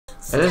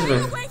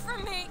Elizabeth. Stay away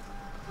from me.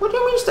 What do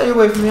you mean stay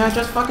away from me? I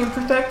just fucking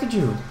protected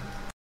you.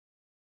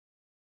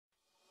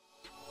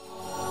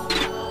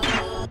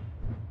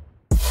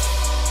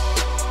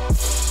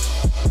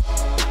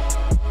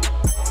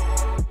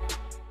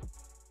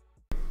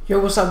 Yo,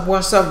 what's up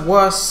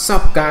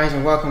guys,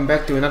 and welcome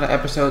back to another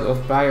episode of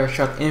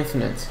Bioshock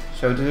Infinite.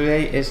 So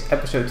today is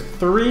episode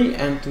 3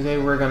 and today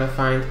we're gonna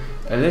find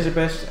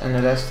Elizabeth, and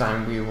the last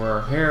time we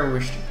were here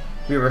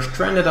we were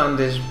stranded on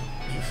this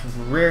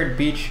weird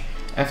beach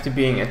after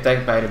being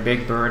attacked by the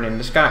big bird in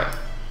the sky.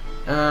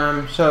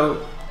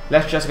 So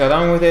let's just get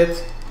on with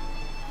it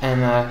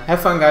and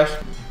have fun, guys.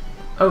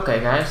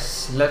 Okay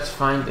guys, let's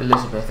find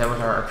Elizabeth. That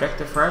was our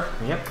objective, right?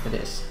 Yep, it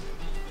is.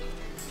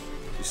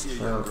 You see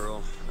a young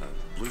girl,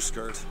 blue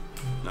skirt?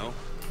 No?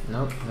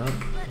 Nope.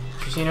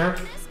 Have you seen her?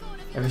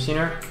 Have you seen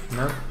her?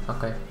 No?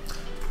 Okay.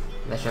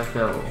 Let's just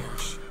go.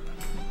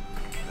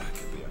 That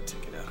could be our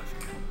ticket out of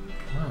here.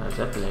 Ah,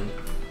 Zeppelin.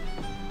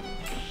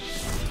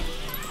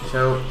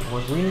 So,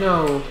 what we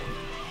know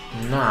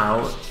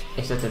now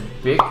is that the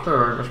big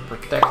bird was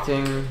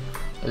protecting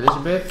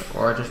Elizabeth,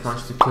 or just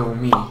wants to kill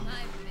me.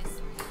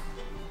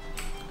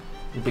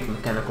 The big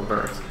mechanical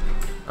bird.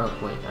 Oh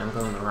wait, I'm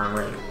going the wrong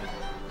way.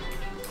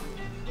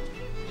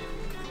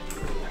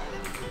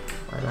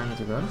 Where do I need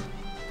to go?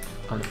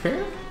 On the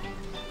pier?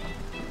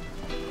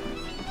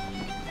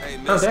 Hey,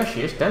 miss. Oh, there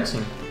she is,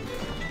 dancing.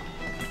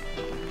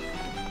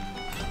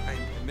 Hey,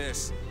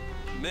 miss.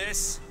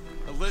 Miss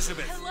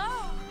Elizabeth.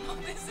 Hello. Oh,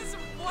 this is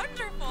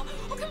wonderful.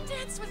 Oh, come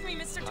dance with me,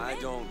 Mr. I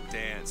Twin. don't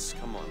dance.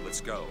 Come on,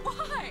 let's go.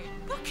 Why?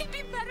 What could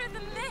be better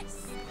than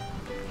this?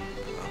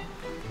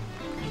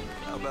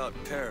 How about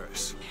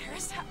Paris?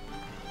 Paris?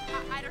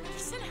 I don't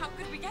understand. How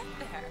could we get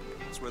there?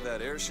 That's where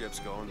that airship's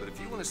going, but if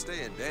you want to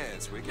stay and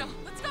dance, we No, can...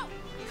 let's go.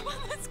 Come on,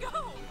 let's go.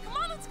 Come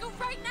on, let's go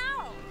right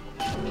now.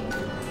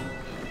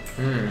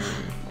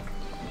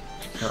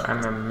 So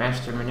I'm a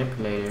master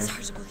manipulator. It's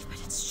hard to believe, but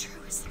it's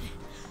true, isn't it?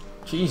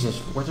 Jesus,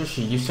 what is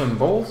she? Usain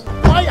Bolt?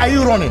 Why are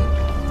you running?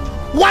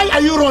 Why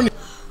are you running?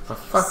 For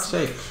fuck's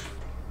sake.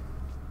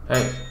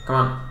 Hey, come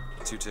on.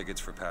 2 tickets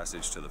for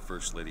passage to the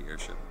First Lady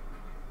airship.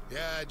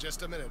 Yeah,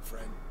 just a minute,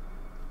 friend.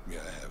 Yeah,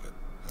 I have it.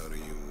 How do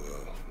you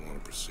want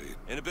to proceed?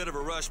 In a bit of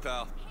a rush,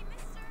 pal.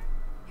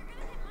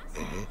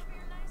 Hey, mister, you're gonna hit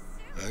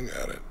my I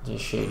got it.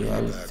 This shady,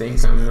 I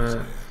think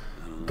I'm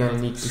gonna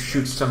need to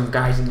shoot some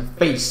guys in the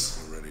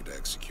face. We're ready to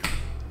execute.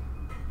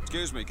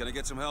 Excuse me, can I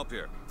get some help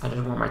here? I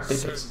just want my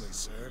tickets. Certainly,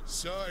 sir.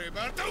 Sorry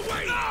about the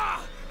wait.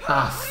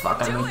 Ah,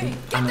 fuck,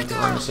 I made the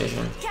wrong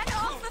decision. Get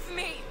off of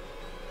me!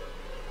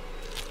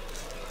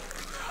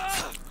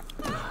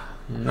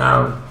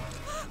 No.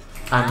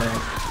 I'm a...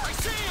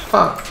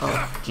 Fuck.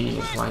 Oh,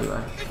 Jesus, why you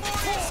are...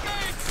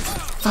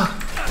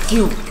 Fuck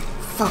you.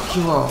 Fuck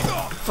you all.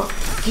 Fuck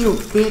you,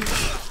 bitch.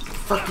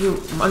 Fuck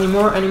you. Any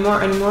more?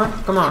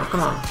 Come on.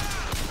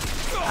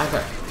 I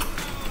got...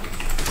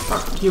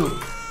 Fuck you.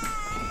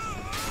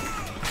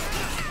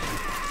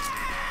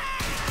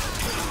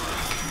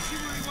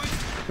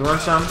 You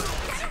want some?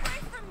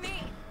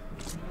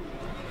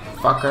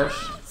 Fuckers.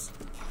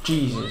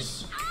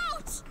 Jesus.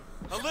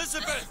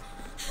 Elizabeth!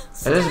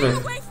 Elizabeth.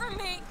 Stay away from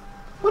me!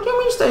 What do you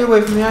mean stay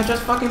away from me? I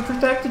just fucking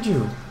protected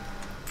you.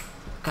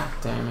 God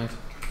damn it.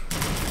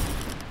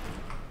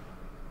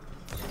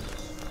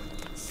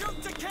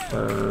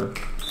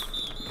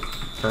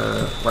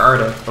 Where are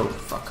they? Oh,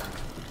 fuck.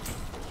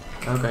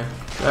 Okay.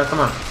 Come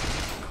on.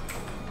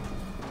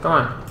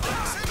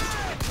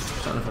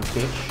 Son of a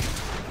bitch.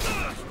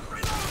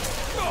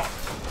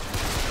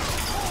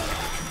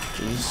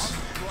 Jeez.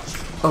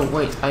 Oh,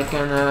 wait, I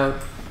can,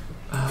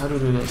 how do you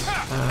do this?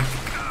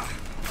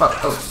 Fuck,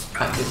 oh,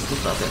 I didn't think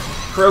about this.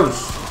 Crows!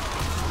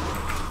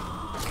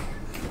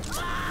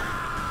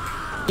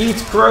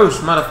 Eat crows,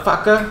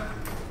 motherfucker!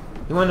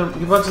 You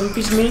want some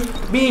piece of me?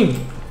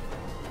 Beam!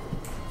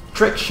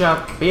 Trick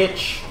shot,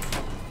 bitch!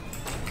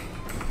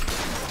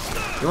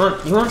 You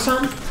want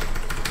some?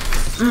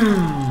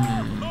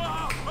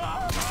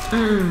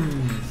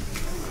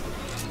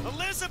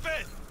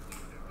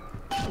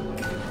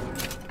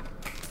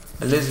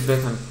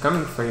 Elizabeth, I'm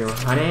coming for you,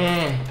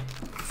 honey!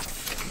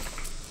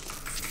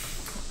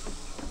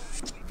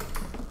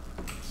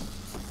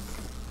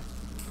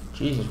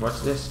 Jesus,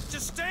 what's this?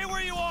 Just stay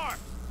where you are!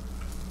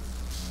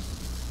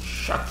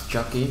 Shock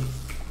jockey.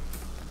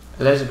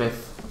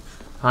 Elizabeth.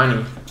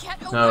 Honey.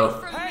 Get away No.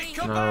 from me!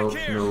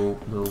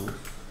 No.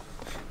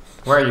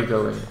 Where are you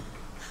going?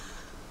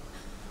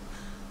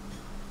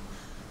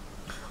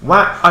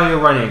 Why are you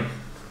running?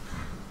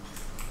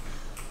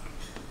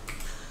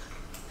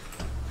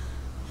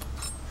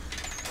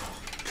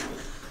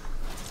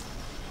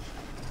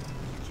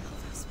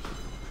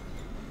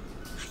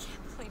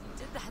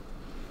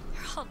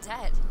 All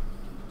dead.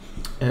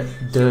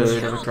 They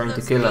were trying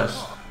to kill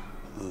us.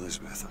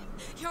 Elizabeth,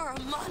 You're a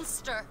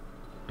monster.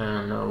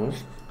 No.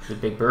 The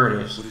big bird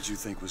is. what did you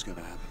think was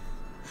gonna happen?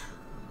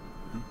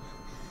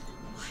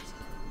 What?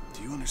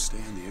 Do you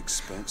understand the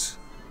expense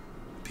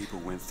people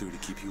went through to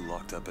keep you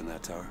locked up in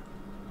that tower?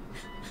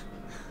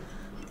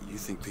 You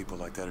think people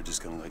like that are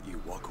just gonna let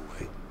you walk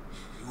away?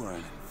 You are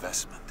an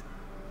investment,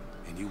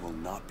 and you will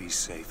not be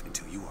safe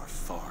until you are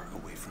far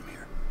away from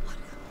here.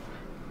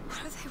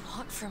 What do they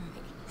want from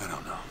me? I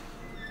don't know.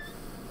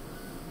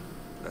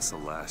 That's the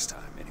last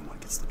time anyone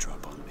gets the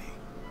drop on me.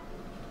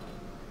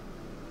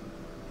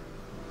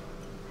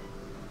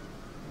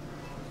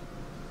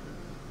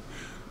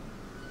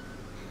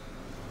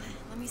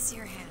 Let me see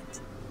your hand.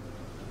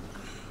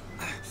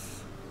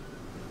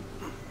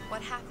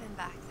 What happened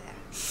back there?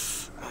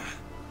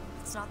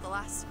 It's not the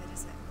last of it,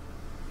 is it?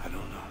 I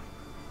don't know.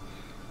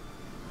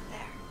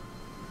 There.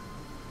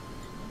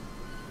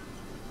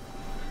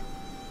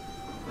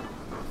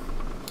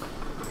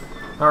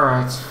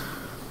 Alright.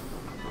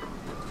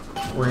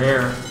 We're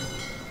here.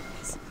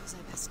 I suppose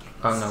I best get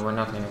Oh no, we're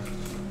not here. I've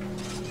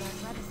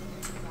read a thing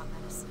or two about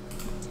medicine.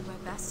 I'll do my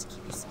best to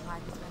keep you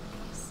supplied with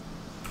remedies.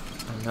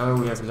 I know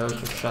we have loads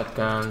of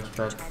shotguns,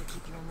 but Try to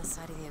keep you on this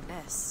side of the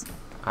abyss.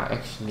 I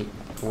actually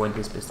want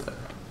this pistol.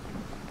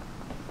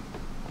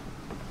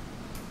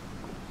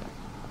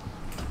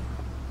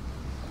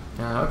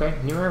 Okay,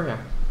 new area.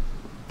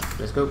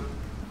 Let's go.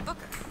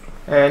 Booker.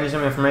 Hey, I need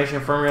some information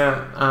from you.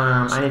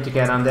 I need to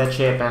get on that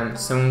ship and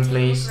soon,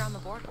 please. Around the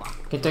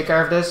boardwalk. Can you take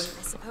care of this?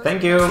 I suppose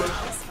Thank you.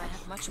 this might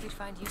have much we'd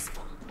find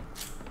useful.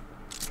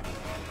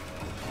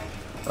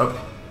 Oh,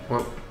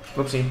 whoa,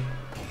 whoopsie.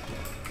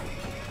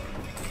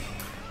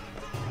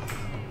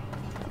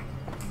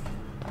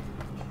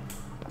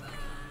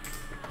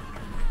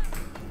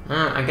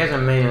 I guess I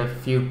made a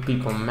few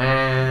people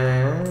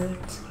mad.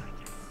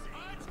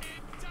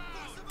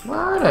 Where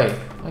are they?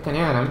 I can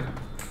hear them.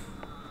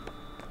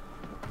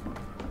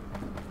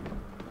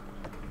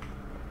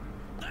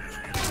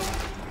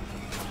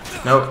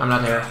 No, I'm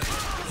not there.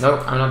 No,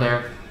 I'm not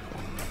there.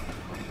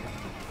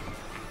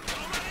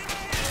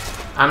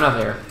 I'm not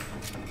there.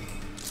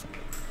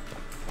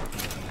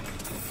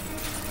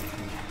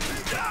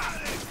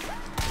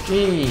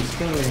 Jeez,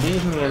 can you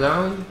leave me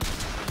alone?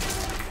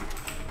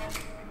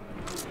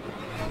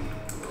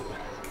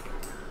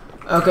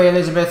 Okay,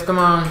 Elizabeth, come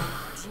on. Do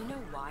you know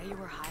why you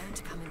were hired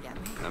to come and get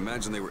me? I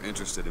imagine they were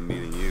interested in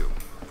meeting you.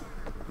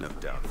 No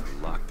doubt for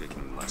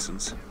lockpicking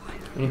lessons.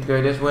 We need to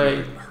go this way.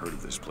 I heard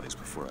of this place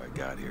before I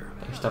got here.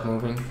 Stop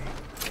moving.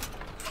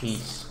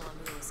 Jeez.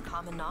 Columbia was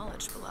common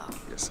knowledge below.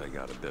 Guess I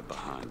got a bit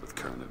behind with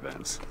current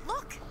events.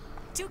 Look!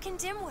 Duke and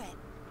Dimwit.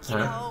 You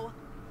Huh? know,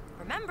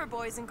 remember,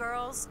 boys and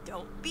girls,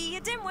 don't be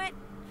a dimwit.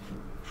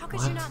 How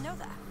could you What? not know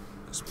that?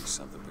 Must be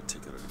something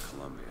particular to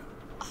Columbia.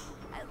 Oh,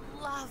 I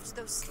loved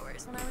those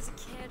stories when I was a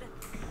kid.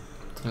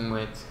 Team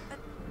with But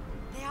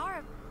they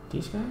are,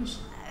 these guys?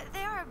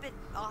 they are a bit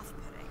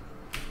off-putting.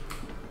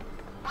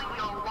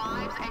 Your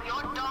wives and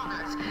your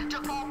daughters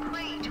to fall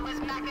prey to his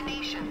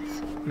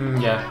machinations.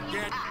 Yeah.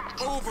 Get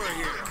over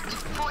here!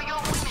 For your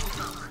women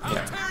folk.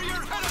 Yeah. Tear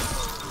your head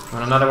off!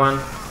 Want another one?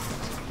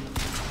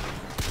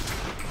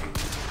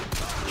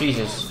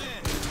 Jesus.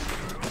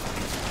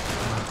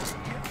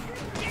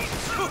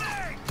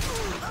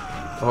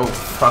 Oh,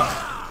 fuck.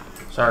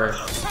 Sorry.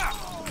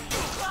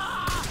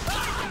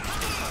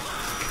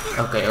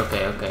 Okay,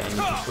 okay, okay. I need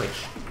to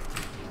switch.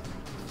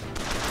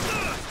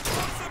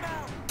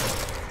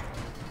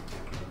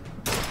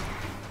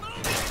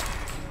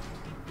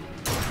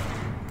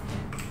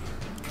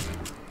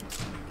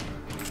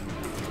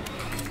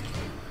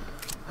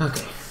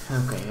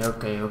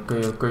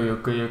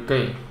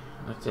 Okay.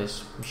 What's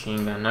this?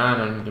 Machine gun? No, I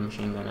don't need the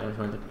machine gun. I just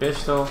want the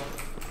pistol.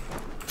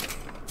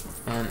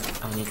 And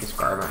I need this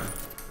carbine.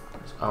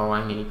 That's all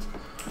I need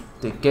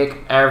to kick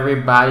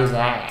everybody's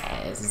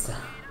ass.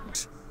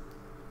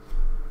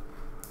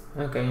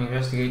 Okay,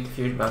 investigate the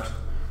fuse box.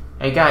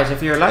 Hey guys,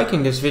 if you're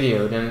liking this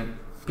video, then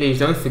please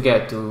don't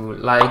forget to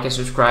like and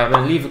subscribe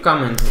and leave a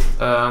comment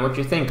what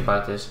you think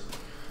about this.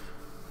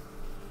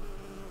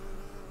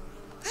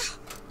 Oh,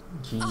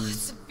 Jeez.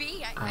 it's a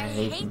bee. I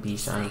hate bee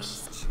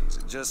sounds.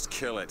 Jeez, just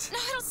kill it. No,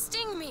 it'll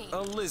sting me.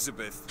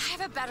 Elizabeth! I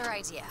have a better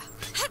idea.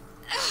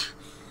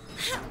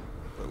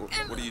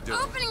 What are you doing?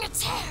 Opening a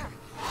tear.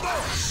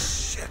 Oh,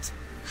 shit!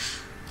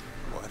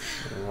 What?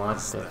 What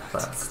the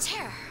fuck? It's a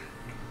tear.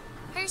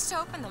 I used to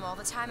open them all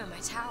the time in my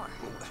tower.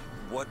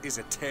 What is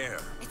a tear?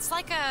 It's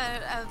like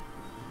a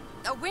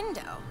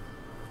window.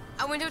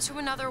 A window to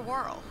another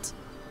world.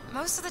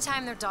 Most of the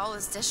time they're dull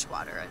as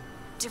dishwater, a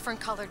different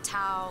colored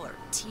towel or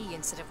tea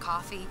instead of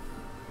coffee.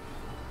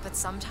 But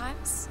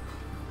sometimes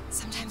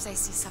I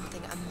see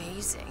something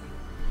amazing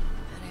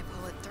and I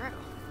pull it through.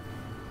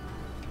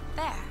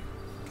 There.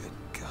 Good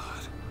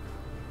God.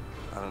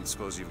 I don't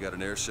suppose you've got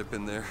an airship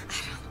in there?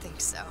 I don't think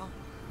so.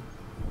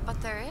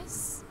 But there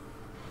is.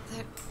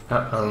 There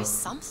Uh-oh. is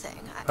something.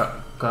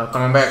 Come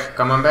on back.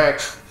 Come on back.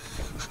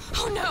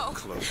 Oh no!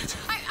 Close it.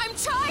 I'm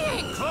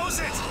trying! Close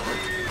it!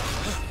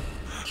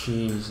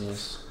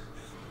 Jesus.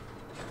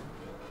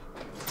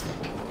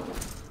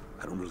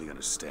 I don't really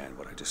understand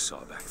what I just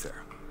saw back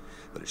there.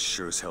 But it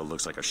sure as hell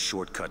looks like a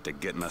shortcut to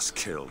getting us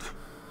killed.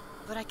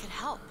 But I could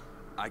help.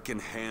 I can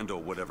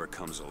handle whatever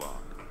comes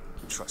along.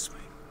 Trust me.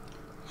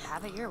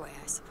 Have it your way,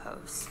 I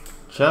suppose.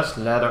 Just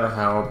let her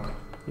help.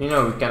 You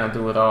know we cannot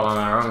do it all on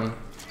our own.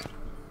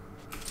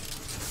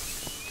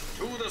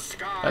 To the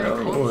sky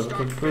Hello,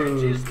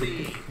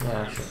 continuously.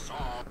 yeah, sure.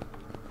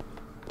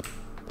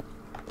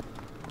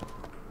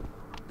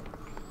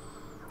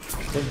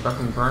 This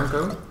fucking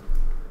Bronco.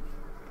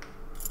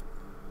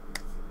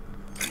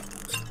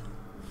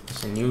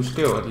 It's a new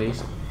skill at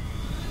least.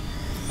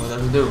 What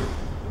does it do?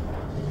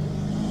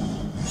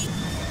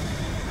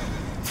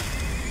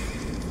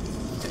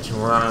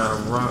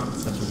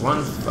 That's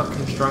one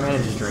fucking strong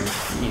energy drink.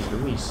 Jeez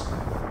Louise.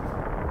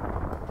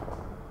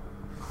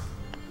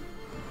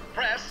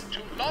 Press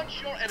to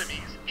launch your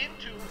enemies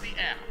into the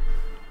air.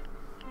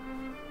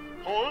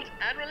 Hold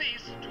and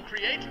release to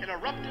create an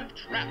eruptive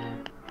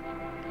trap.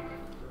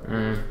 I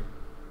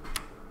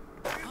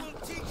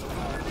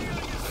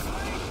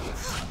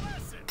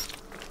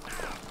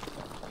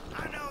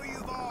know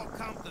you've all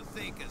come to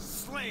think of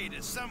Slade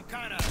as some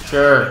kind of...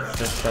 Sure,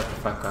 just shut the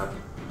fuck up.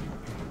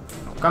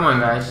 Come on,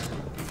 guys.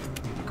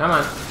 Come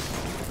on.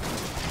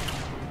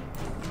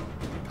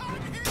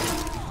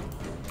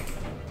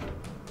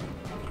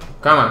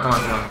 Come on, come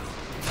on, come on.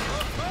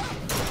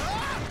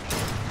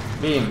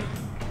 Beam.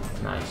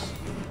 Nice.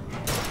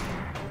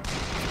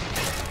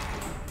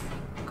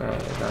 Okay,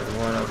 got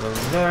one over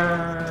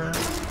there.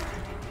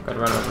 Got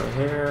one over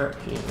here.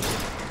 Jesus.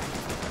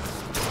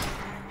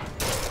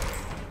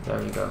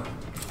 There you go.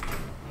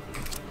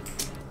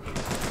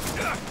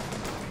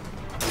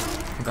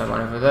 Got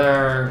one over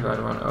there.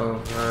 Got one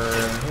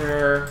over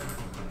here.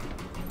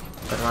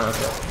 Got one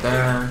over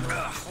there.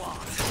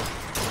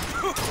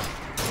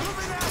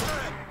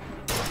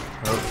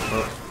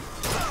 Oh.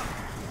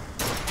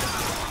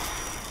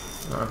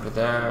 Over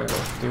there,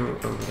 let's do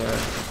over there.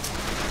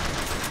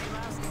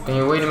 Can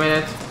you wait a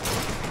minute?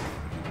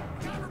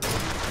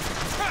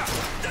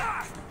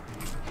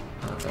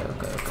 Okay.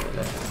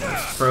 Let's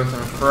throw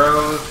some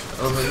crows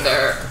over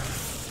there.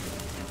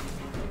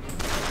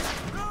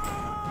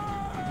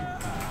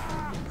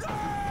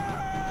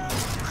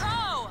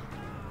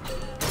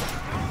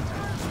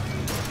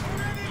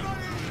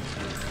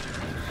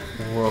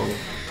 Whoa.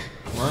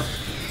 What?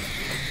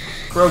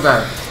 Crow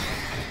guy.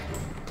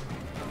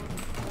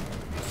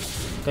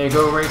 There you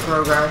go, Ray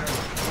Crow guy.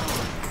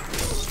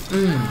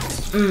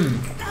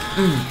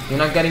 You're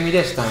not getting me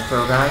this time,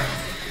 Crow guy.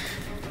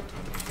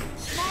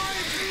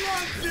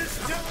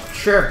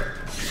 Sure.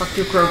 Fuck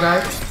you, Crow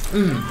guy.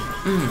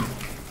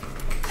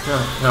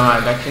 No,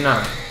 I got you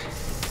now.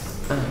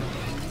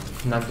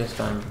 Not this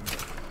time.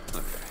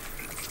 Okay.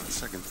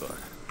 Second thought.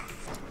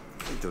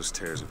 I think those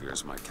tears of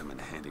yours might come in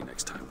handy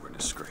next time we're in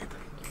a scrape.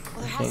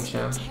 Well, there hasn't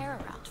been a tear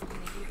around for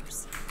many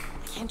years.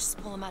 I can't just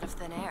pull them out of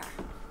thin air.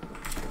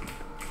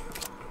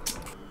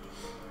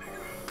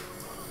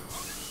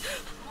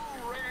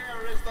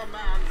 Rare is the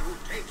man who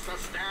takes a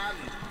stand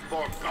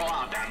for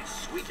God and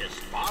sweetest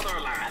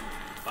fatherland.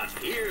 But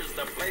here's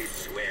the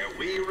place where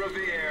we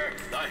revere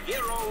the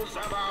heroes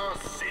of our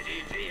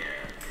city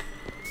dear.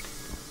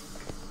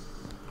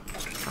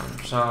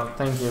 So,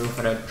 thank you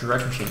for that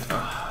direct machine.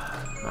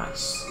 Oh,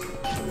 nice.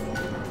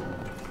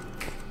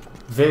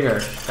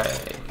 Vigor.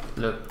 Okay,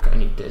 look, I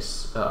need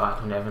this. I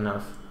don't have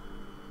enough.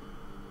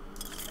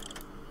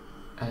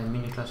 And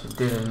mini cluster.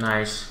 This is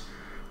nice.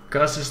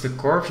 Causes the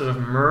corpses of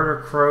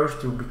murder crows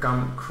to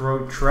become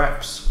crow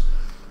traps.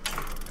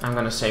 I'm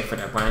gonna save for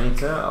that one. I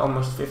need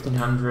almost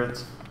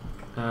 1500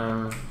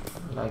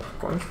 like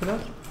coins for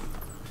that.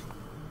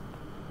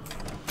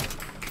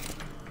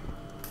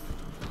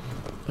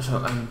 So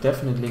I'm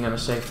definitely gonna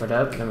save for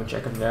that. Let me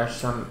check if there's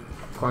some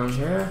coins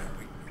here.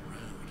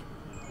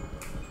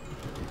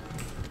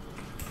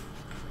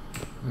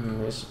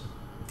 This.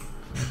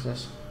 What's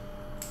this?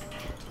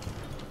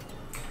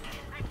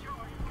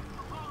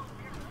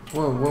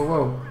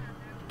 Whoa.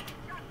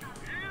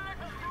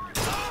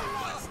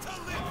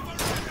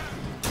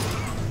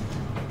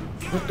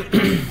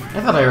 I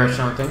thought I heard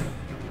something.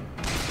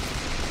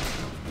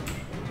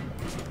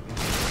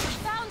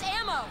 Found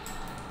ammo.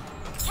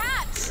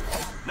 Catch.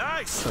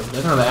 Nice. So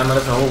that's not the ammo,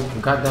 that's a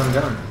whole goddamn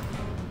gun.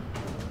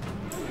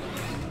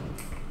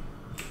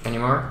 Any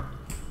more?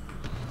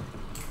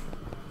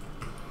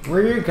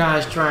 Were you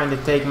guys trying to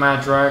take my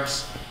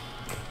drugs?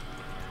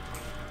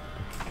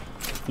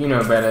 You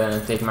know better than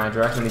to take my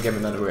drugs. Let me give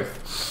another whiff.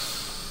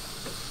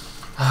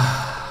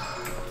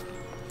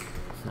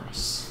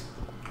 Nice.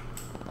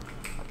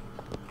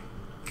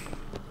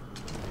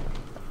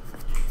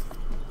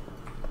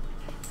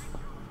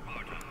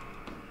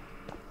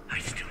 I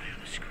still hear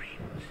the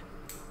screams.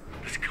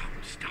 Let's come,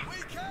 stop. We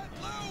can't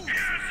lose.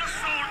 Here's the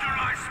soldier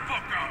I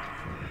spoke of.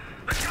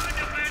 The kind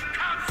of man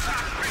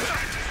Himselff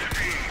pretends to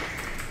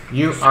be.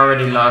 You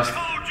already lost,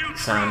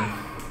 son.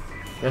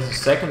 Just a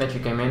second that you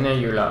came in there,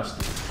 you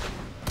lost.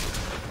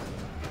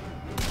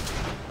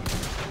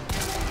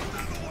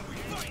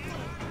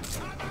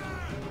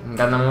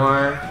 Got no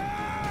more.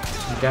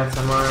 Got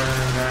some more,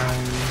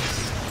 guys.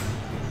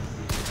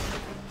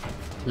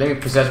 Let me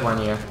possess one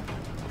here.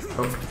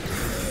 Oh.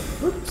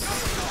 Whoops.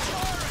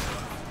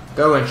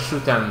 Go and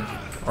shoot them.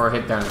 Or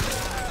hit them.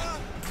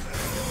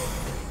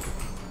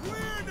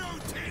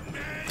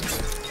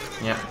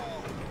 Yeah.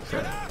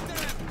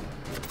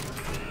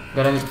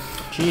 Got any...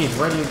 Jeez,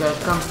 where do you guys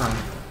come from?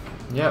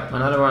 Yep,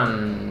 another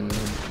one.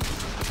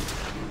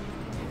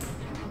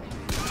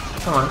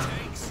 Come on.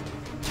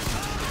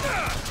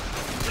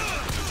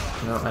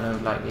 No, I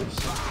don't like these.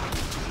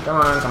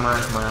 Come on, come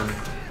on, come on.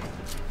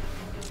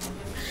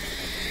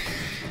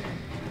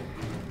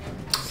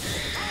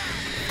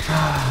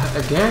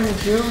 Again,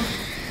 it's you?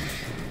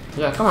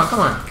 Yeah, come on, come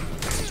on.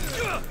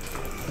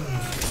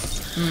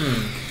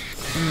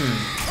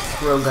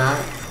 Crow guy.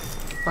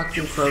 Fuck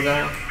you, crow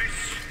guy.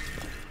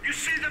 You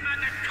see the man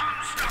that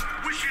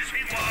Himselff wishes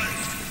he was.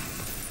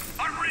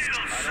 A real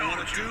soldier. I don't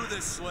want to do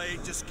this, Slade.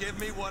 Just give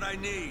me what I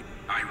need.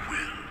 I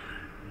will.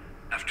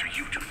 After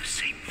you do the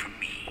same for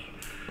me.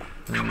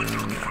 Come and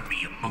look for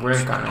me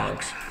amongst the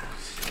boxers.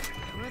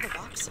 Who are the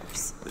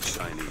boxers? The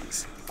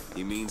Chinese.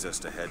 He means us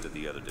to head to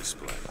the other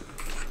display.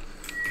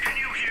 Can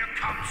you hear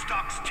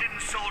Comstock's tin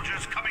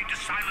soldiers coming to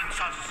silence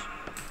us?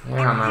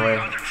 Yeah, on my way. We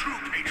are the true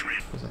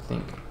patriots. I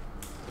think.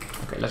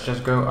 Okay, let's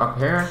just go up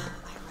here.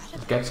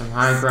 Let's get some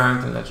high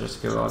ground and let's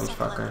just kill all these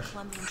fuckers.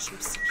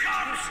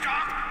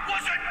 Comstock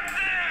wasn't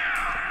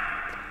there!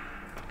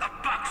 The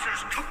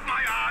boxers took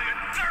my eye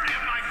and 30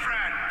 of my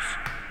friends!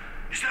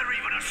 Is there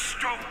even a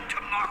stone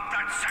to mark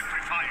that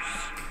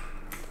sacrifice?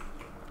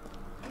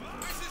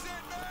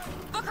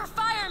 Booker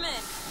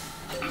Fireman!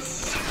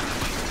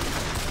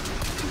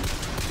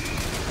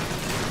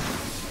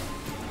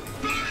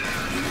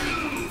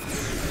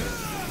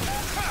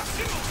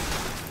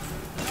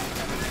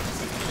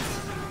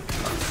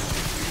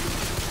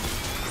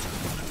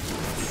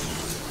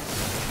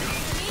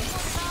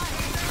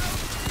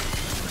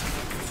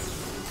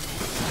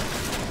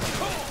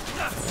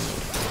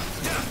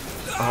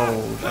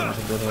 Oh, that was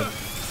a good hit.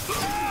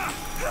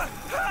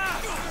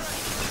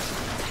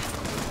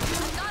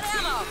 Got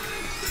ammo!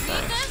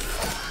 Need this?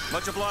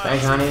 Much obliged.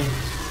 Thanks, honey.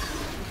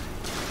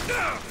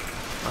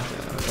 Okay,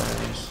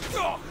 guys.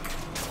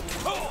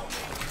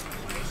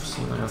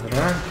 See one over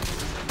there.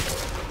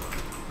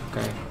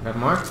 Okay, got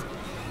more.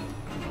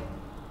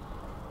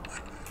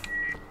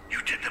 You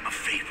did them a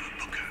favor,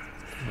 Booker.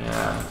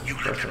 Yeah,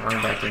 first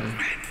run back in.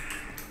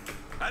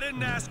 I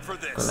didn't ask for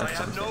this. I Collect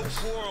have some no things.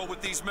 quarrel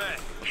with these men.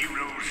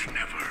 Heroes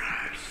never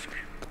ask.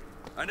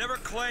 I never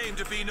claimed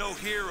to be no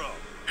hero.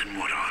 Then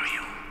what are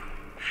you?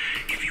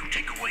 If you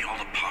take away all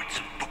the parts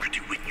of Booker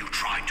DeWitt you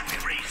tried to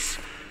erase,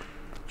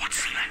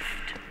 what's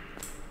left?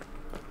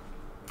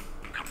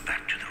 Come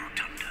back to the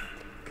rotunda.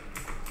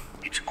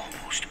 It's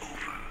almost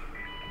over.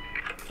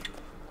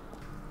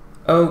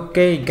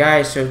 Okay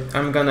guys, so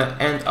I'm gonna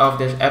end off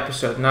this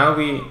episode. Now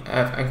we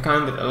have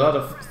encountered a lot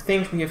of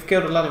things, we have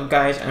killed a lot of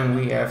guys, and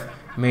we have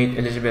made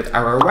Elizabeth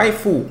our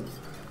waifu.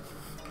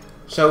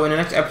 So in the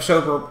next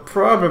episode we're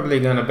probably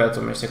gonna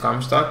battle Mr.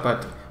 Comstock,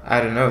 but I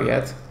don't know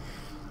yet.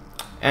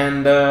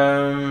 And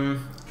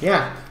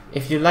yeah,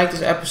 if you like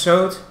this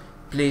episode,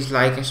 please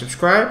like and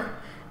subscribe.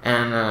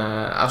 And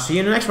I'll see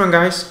you in the next one,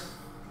 guys.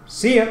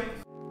 See ya!